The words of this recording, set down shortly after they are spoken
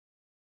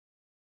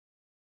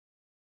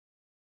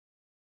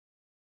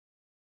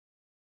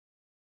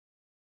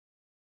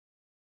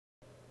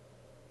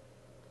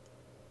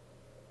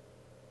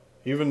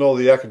Even though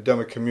the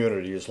academic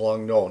community has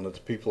long known that the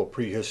people of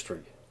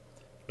prehistory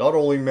not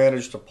only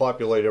managed to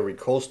populate every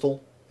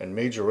coastal and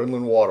major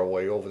inland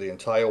waterway over the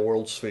entire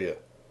world sphere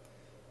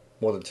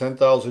more than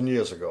 10,000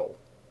 years ago,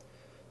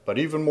 but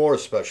even more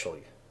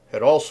especially,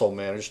 had also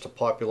managed to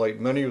populate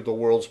many of the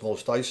world's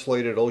most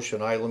isolated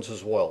ocean islands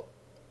as well.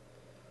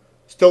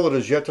 Still, it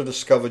is yet to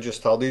discover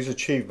just how these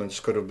achievements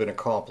could have been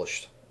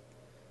accomplished,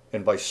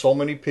 and by so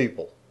many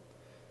people,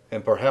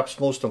 and perhaps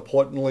most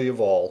importantly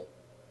of all,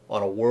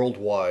 on a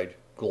worldwide,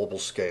 global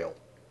scale.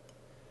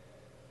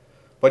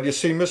 But you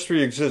see,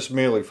 mystery exists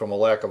merely from a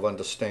lack of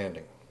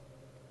understanding.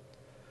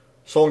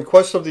 So in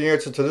quest of the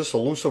answer to this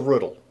elusive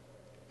riddle,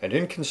 and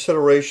in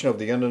consideration of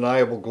the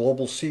undeniable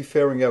global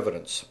seafaring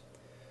evidence,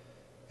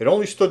 it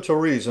only stood to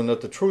reason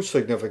that the true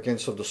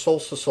significance of the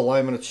solstice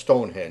alignment at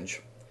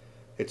Stonehenge,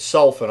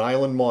 itself an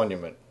island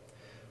monument,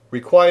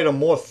 required a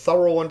more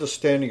thorough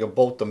understanding of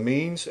both the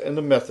means and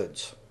the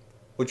methods,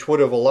 which would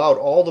have allowed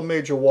all the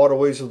major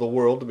waterways of the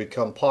world to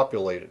become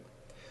populated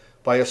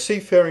by a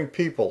seafaring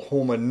people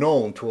whom are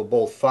known to have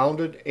both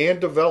founded and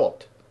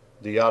developed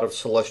the art of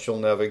celestial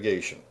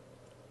navigation.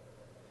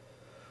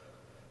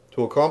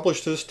 To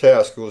accomplish this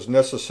task, it was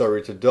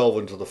necessary to delve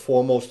into the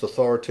foremost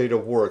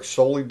authoritative works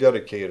solely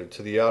dedicated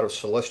to the art of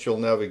celestial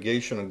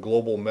navigation and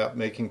global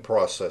map-making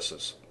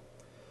processes.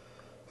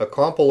 A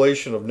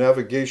compilation of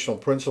navigational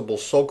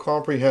principles so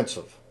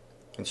comprehensive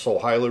and so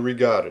highly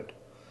regarded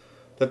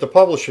that the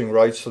publishing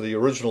rights to the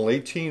original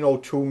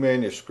 1802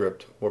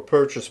 manuscript were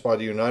purchased by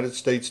the United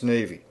States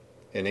Navy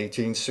in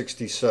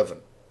 1867.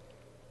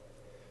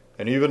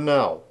 And even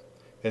now,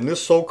 in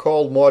this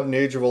so-called modern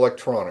age of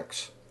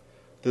electronics,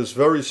 this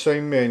very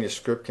same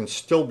manuscript can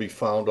still be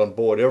found on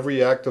board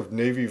every active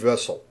Navy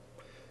vessel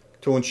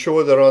to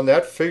ensure that on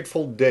that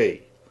fateful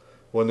day,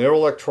 when their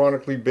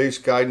electronically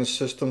based guidance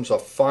systems are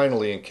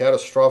finally and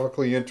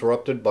catastrophically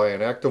interrupted by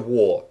an act of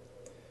war,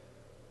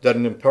 that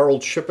an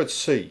imperiled ship at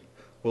sea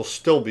will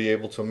still be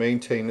able to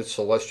maintain its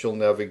celestial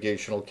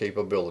navigational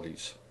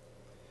capabilities.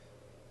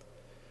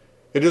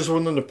 It is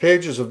within the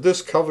pages of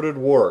this coveted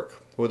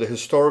work where the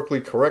historically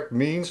correct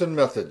means and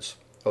methods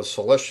of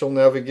celestial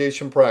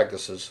navigation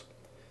practices,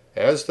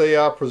 as they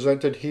are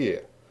presented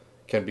here,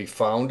 can be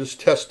found as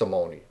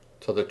testimony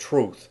to the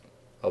truth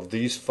of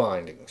these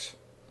findings.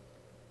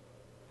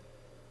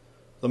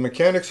 The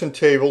mechanics and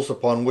tables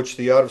upon which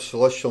the art of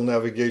celestial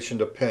navigation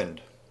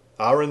depend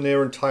are in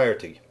their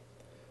entirety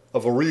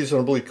of a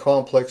reasonably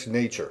complex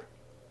nature.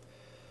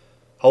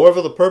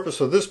 However, the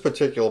purpose of this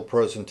particular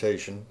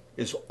presentation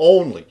is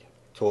only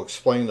to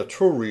explain the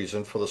true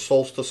reason for the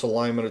solstice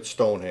alignment at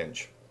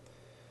Stonehenge.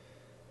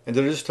 And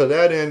it is to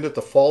that end that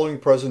the following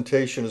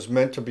presentation is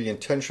meant to be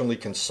intentionally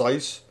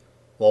concise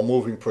while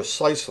moving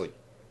precisely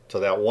to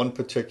that one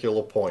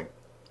particular point.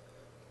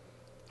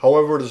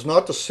 However, it is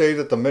not to say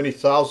that the many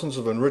thousands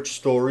of enriched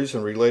stories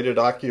and related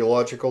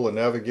archaeological and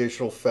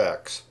navigational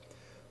facts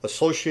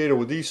associated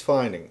with these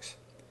findings,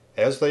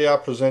 as they are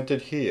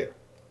presented here,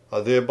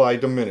 are thereby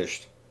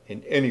diminished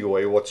in any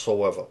way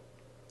whatsoever.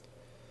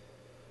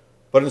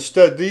 But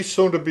instead, these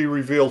soon-to-be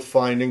revealed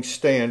findings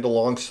stand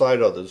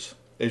alongside others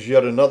as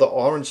yet another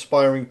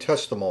awe-inspiring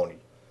testimony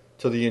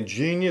to the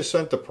ingenious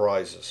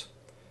enterprises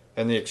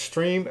and the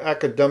extreme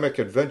academic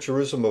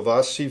adventurism of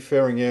our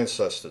seafaring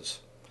ancestors,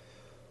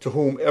 to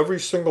whom every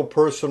single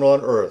person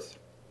on earth,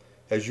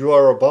 as you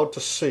are about to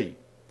see,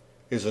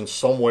 is in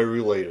some way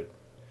related.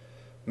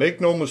 Make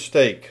no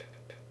mistake,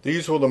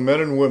 these were the men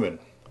and women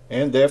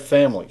and their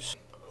families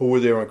who,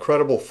 with their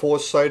incredible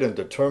foresight and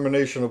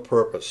determination of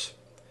purpose,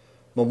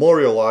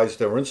 memorialized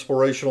their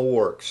inspirational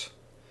works,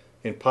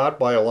 in part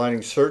by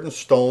aligning certain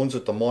stones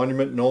at the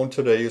monument known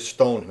today as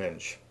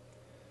Stonehenge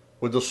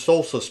with the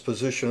solstice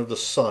position of the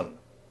sun,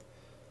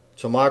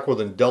 to mark with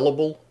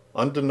indelible,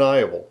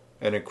 undeniable,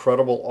 and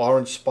incredible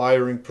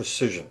awe-inspiring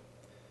precision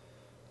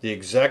the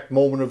exact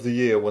moment of the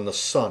year when the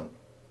sun,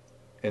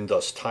 and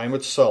thus time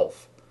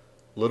itself,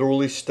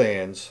 literally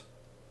stands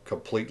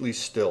completely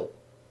still.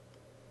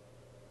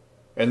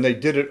 And they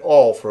did it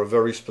all for a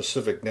very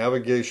specific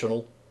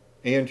navigational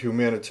and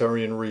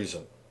humanitarian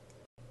reason.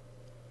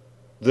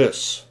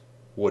 This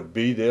would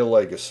be their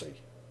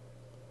legacy.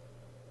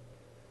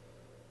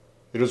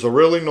 It is a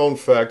rarely known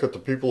fact that the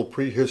people of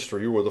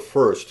prehistory were the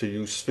first to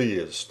use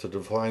spheres to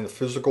define the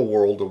physical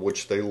world in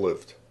which they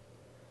lived.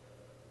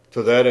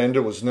 To that end,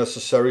 it was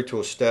necessary to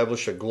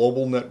establish a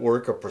global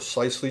network of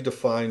precisely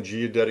defined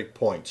geodetic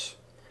points,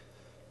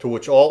 to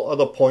which all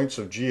other points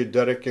of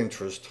geodetic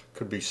interest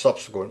could be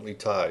subsequently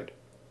tied.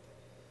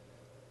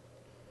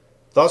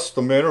 Thus,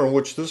 the manner in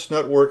which this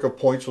network of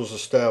points was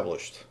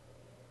established,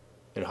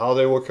 and how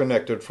they were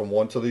connected from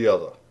one to the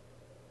other,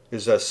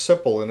 is as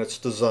simple in its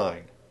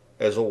design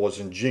as it was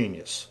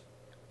ingenious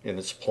in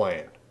its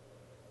plan.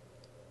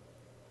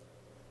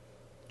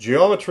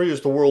 Geometry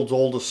is the world's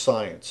oldest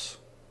science.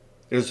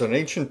 It is an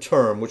ancient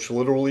term which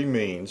literally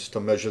means to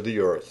measure the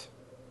earth.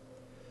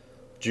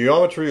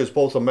 Geometry is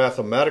both a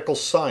mathematical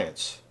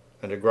science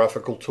and a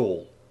graphical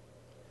tool.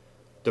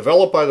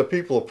 Developed by the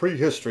people of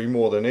prehistory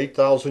more than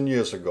 8,000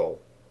 years ago,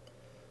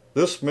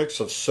 this mix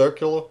of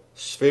circular,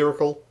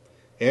 spherical,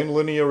 and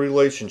linear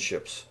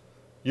relationships,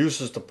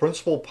 uses the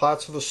principal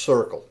parts of a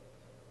circle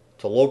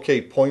to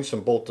locate points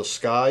in both the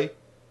sky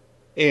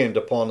and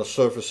upon the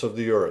surface of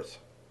the earth,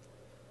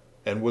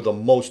 and with a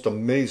most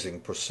amazing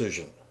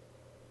precision.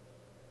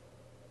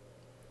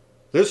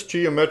 This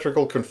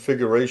geometrical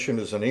configuration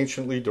is an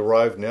anciently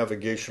derived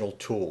navigational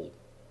tool.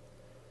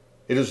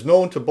 It is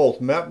known to both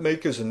map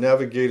makers and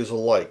navigators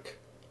alike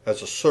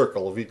as a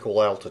circle of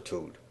equal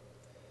altitude.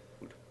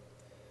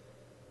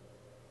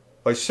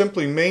 By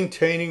simply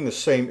maintaining the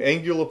same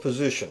angular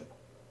position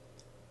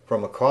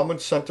from a common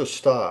center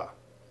star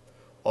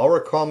or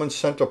a common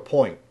center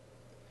point,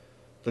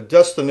 the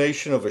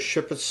destination of a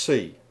ship at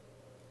sea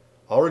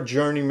or a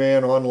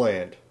journeyman on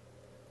land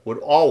would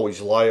always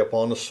lie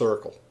upon the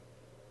circle,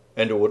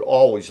 and it would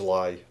always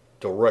lie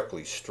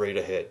directly straight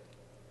ahead.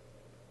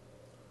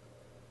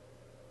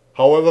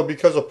 However,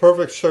 because a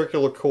perfect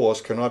circular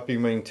course cannot be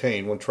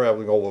maintained when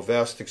traveling over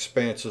vast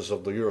expanses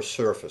of the Earth's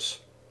surface,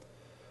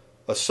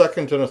 a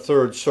second and a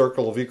third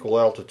circle of equal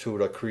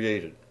altitude are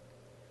created,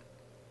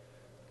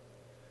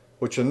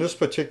 which in this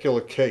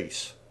particular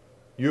case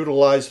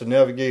utilize the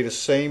navigator's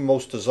same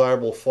most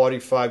desirable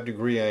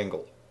 45-degree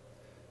angle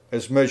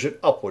as measured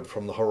upward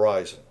from the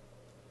horizon,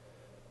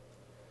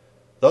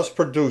 thus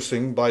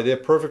producing, by their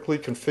perfectly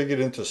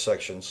configured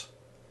intersections,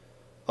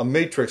 a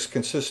matrix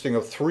consisting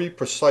of 3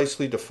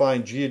 precisely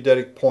defined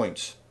geodetic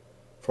points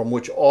from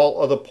which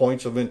all other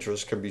points of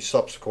interest can be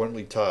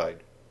subsequently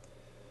tied.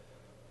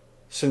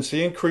 Since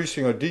the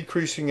increasing or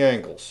decreasing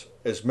angles,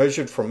 as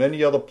measured from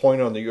any other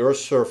point on the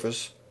Earth's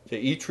surface to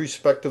each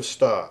respective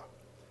star,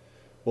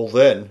 will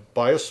then,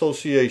 by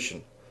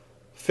association,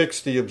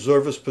 fix the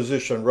observer's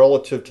position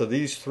relative to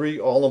these 3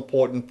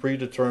 all-important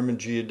predetermined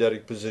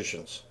geodetic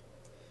positions.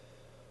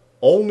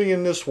 Only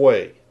in this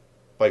way,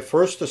 by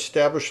first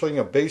establishing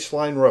a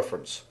baseline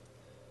reference,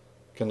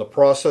 can the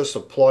process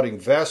of plotting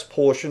vast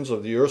portions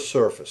of the Earth's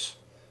surface,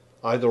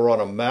 either on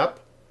a map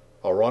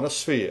or on a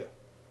sphere,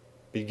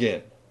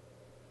 begin.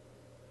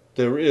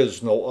 There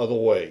is no other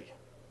way.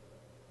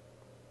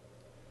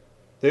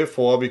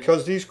 Therefore,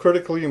 because these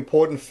critically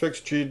important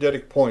fixed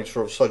geodetic points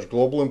are of such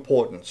global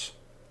importance,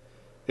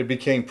 it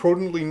became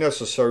prudently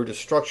necessary to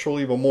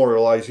structurally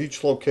memorialize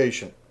each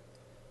location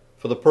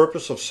for the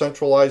purpose of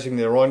centralizing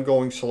their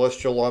ongoing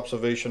celestial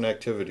observation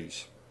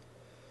activities.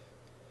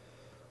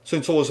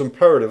 Since it was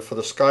imperative for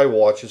the sky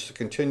watchers to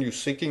continue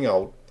seeking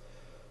out,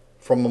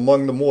 from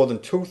among the more than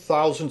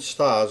 2,000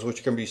 stars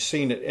which can be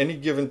seen at any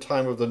given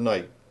time of the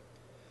night,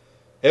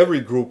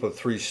 every group of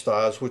 3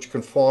 stars which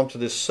conform to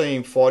this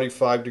same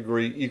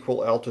 45-degree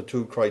equal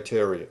altitude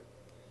criteria.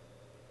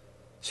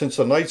 Since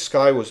the night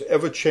sky was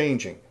ever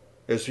changing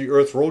as the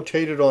Earth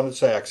rotated on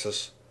its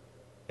axis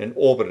and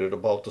orbited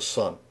about the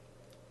Sun.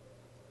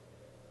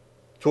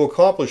 To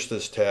accomplish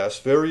this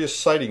task, various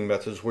sighting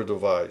methods were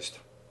devised.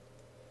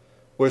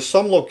 Where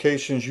some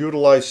locations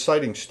utilized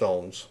sighting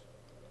stones,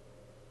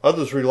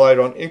 others relied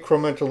on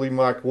incrementally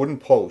marked wooden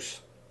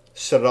posts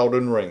set out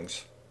in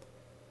rings,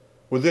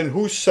 within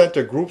whose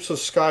center groups of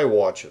sky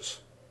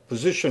watchers,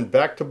 positioned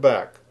back to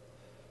back,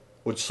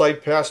 would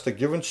sight past a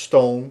given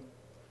stone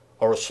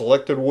or a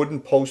selected wooden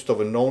post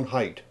of a known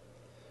height,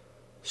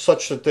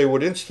 such that they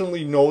would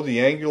instantly know the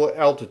angular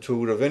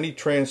altitude of any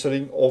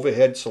transiting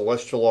overhead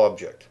celestial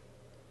object,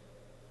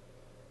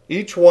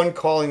 each one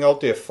calling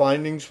out their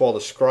findings while the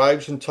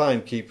scribes and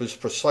timekeepers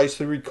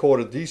precisely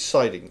recorded these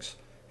sightings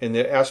in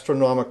their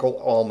astronomical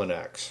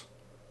almanacs.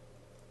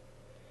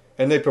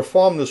 And they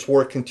performed this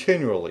work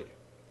continually,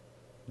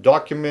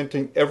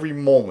 documenting every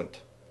moment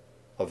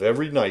of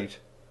every night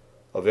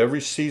of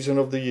every season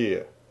of the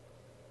year,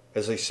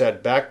 as they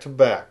sat back to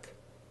back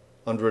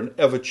under an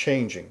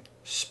ever-changing,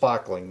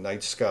 sparkling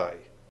night sky,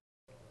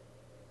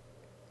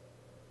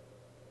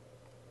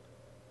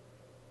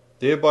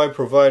 thereby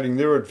providing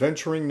their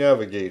adventuring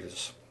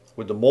navigators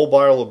with the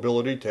mobile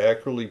ability to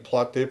accurately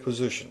plot their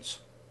positions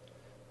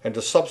and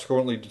to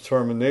subsequently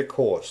determine their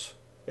course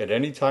at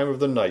any time of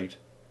the night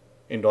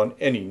and on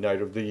any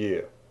night of the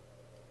year.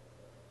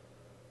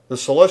 The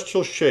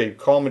celestial shape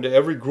common to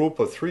every group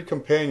of 3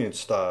 companion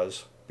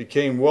stars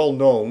became well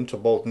known to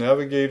both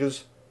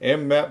navigators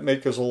and map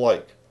makers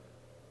alike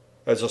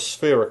as a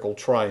spherical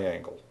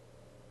triangle.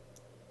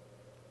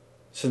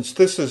 Since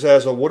this is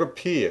as it would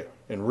appear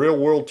in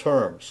real-world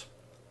terms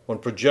when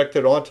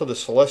projected onto the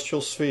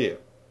celestial sphere,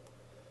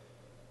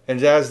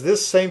 and as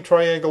this same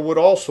triangle would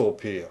also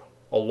appear,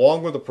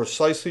 along with the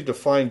precisely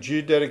defined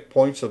geodetic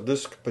points of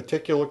this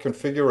particular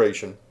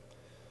configuration,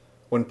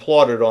 when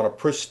plotted on a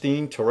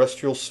pristine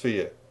terrestrial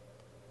sphere.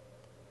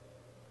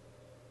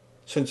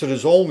 Since it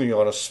is only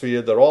on a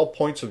sphere that all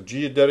points of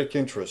geodetic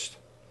interest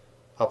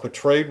are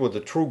portrayed with a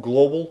true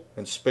global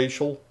and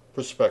spatial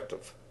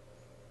perspective.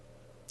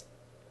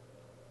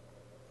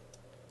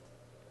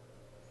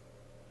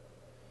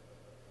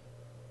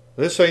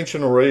 This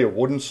ancient array of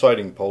wooden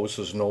sighting posts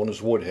is known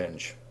as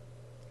Woodhenge.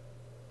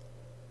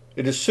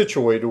 It is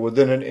situated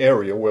within an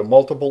area where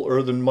multiple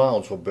earthen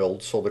mounds were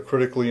built so the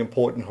critically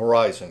important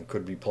horizon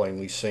could be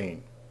plainly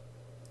seen.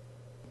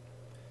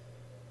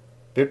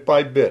 Bit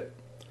by bit,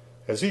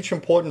 As each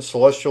important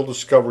celestial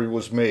discovery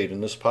was made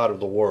in this part of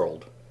the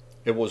world,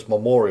 it was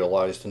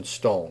memorialized in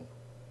stone.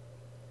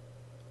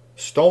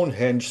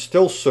 Stonehenge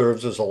still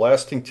serves as a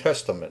lasting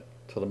testament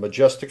to the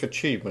majestic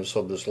achievements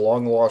of this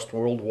long-lost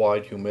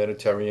worldwide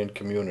humanitarian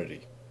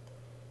community.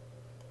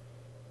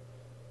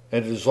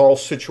 And it is all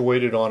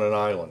situated on an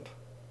island,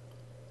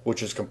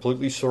 which is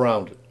completely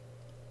surrounded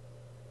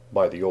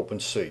by the open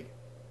sea.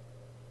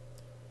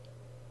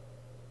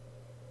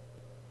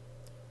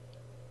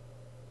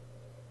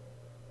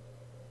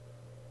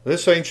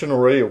 This ancient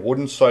array of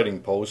wooden sighting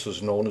posts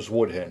is known as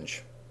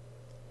Woodhenge.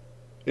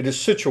 It is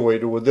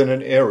situated within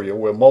an area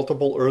where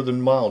multiple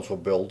earthen mounds were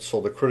built so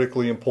the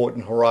critically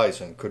important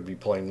horizon could be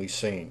plainly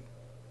seen.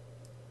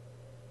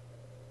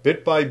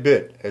 Bit by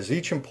bit, as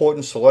each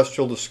important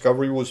celestial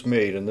discovery was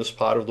made in this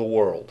part of the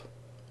world,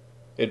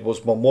 it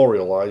was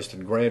memorialized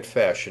in grand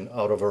fashion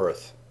out of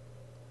earth.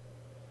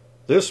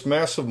 This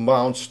massive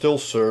mound still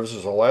serves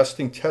as a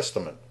lasting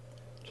testament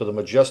to the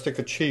majestic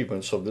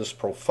achievements of this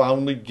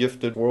profoundly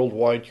gifted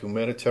worldwide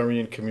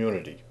humanitarian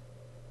community.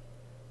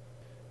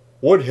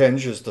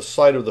 Woodhenge is the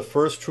site of the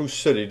first true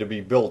city to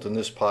be built in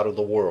this part of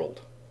the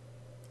world,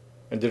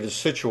 and it is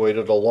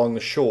situated along the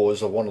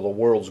shores of one of the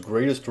world's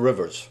greatest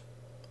rivers,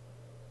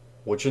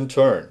 which in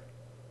turn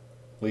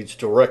leads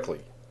directly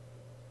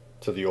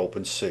to the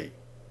open sea.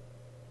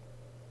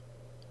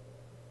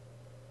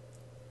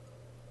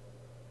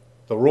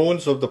 The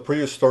ruins of the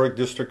prehistoric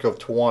district of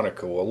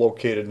Tiwaniku are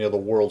located near the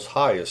world's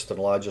highest and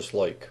largest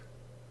lake.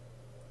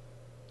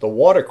 The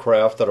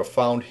watercraft that are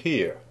found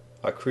here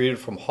are created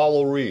from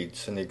hollow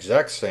reeds in the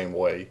exact same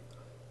way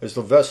as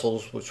the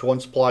vessels which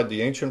once plied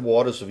the ancient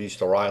waters of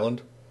Easter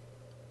Island,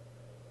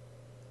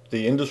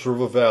 the Indus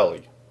River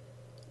Valley,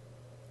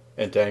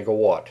 and Angkor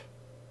Wat,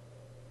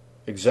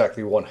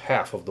 exactly one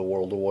half of the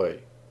world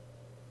away.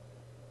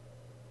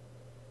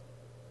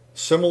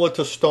 Similar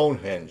to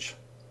Stonehenge,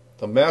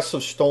 the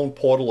massive stone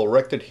portal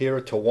erected here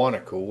at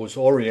Tiwanaku was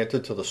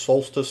oriented to the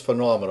solstice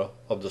phenomena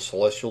of the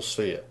celestial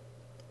sphere.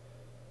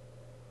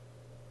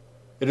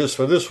 It is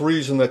for this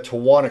reason that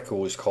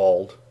Tiwanaku is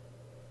called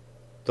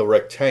the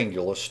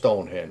rectangular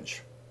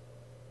Stonehenge.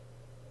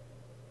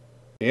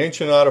 The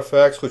ancient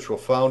artifacts which were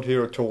found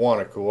here at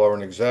Tiwanaku are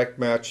an exact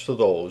match to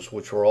those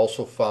which were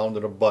also found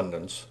in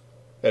abundance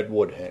at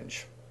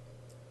Woodhenge.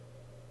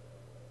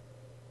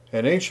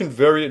 An ancient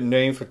variant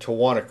name for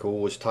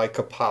Tiwanaku was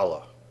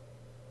Taikapala,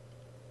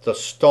 the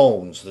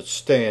stones that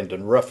stand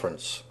in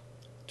reference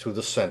to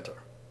the center.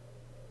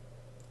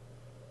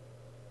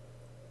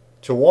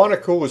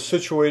 Tiwanaku is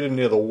situated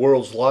near the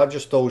world's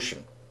largest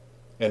ocean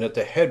and at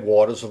the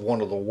headwaters of one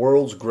of the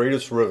world's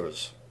greatest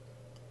rivers,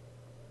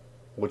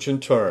 which in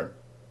turn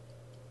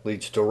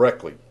leads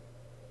directly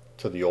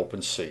to the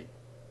open sea.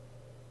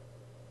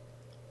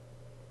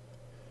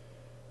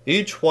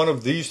 Each one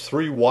of these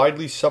three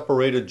widely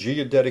separated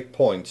geodetic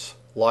points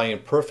lie in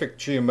perfect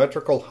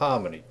geometrical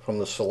harmony from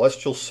the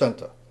celestial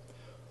center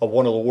of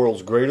one of the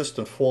world's greatest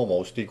and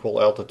foremost equal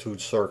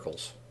altitude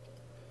circles,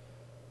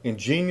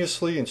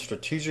 ingeniously and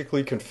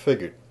strategically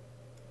configured,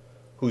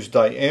 whose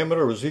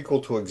diameter is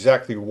equal to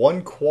exactly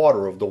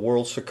 1/4 of the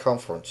world's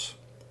circumference,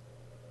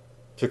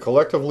 to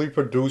collectively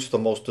produce the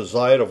most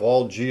desired of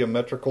all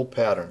geometrical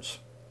patterns,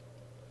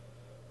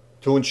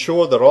 to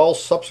ensure that all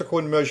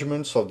subsequent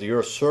measurements of the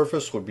Earth's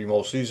surface would be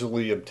most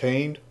easily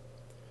obtained,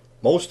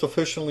 most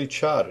efficiently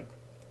charted,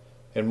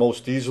 and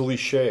most easily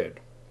shared,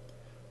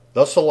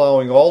 thus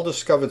allowing all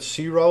discovered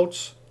sea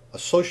routes,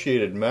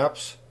 associated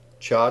maps,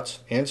 charts,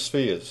 and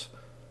spheres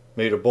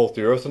made of both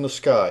the earth and the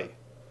sky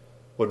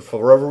would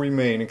forever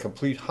remain in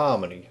complete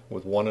harmony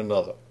with one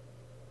another.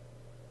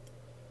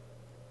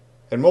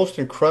 And most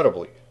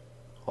incredibly,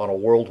 on a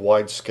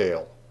worldwide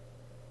scale.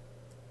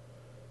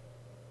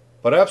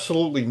 But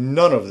absolutely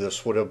none of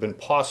this would have been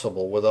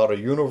possible without a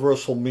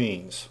universal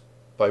means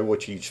by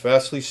which each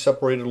vastly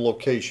separated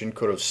location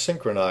could have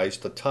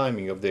synchronized the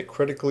timing of their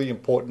critically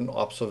important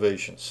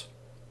observations.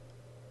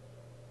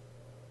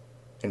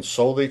 And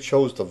so they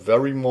chose the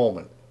very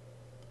moment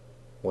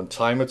when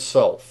time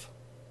itself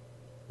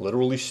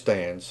literally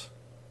stands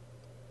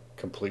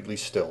completely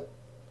still.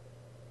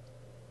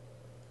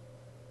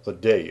 The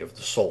day of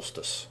the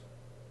solstice.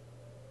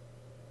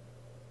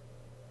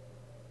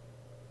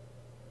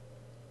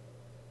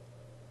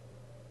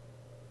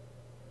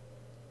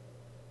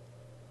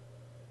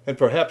 And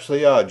perhaps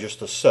they are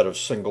just a set of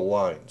single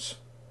lines,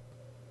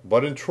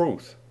 but in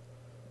truth,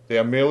 they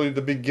are merely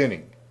the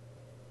beginning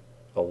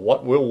of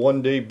what will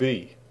one day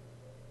be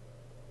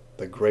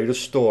the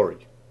greatest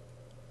story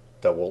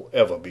that will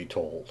ever be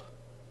told.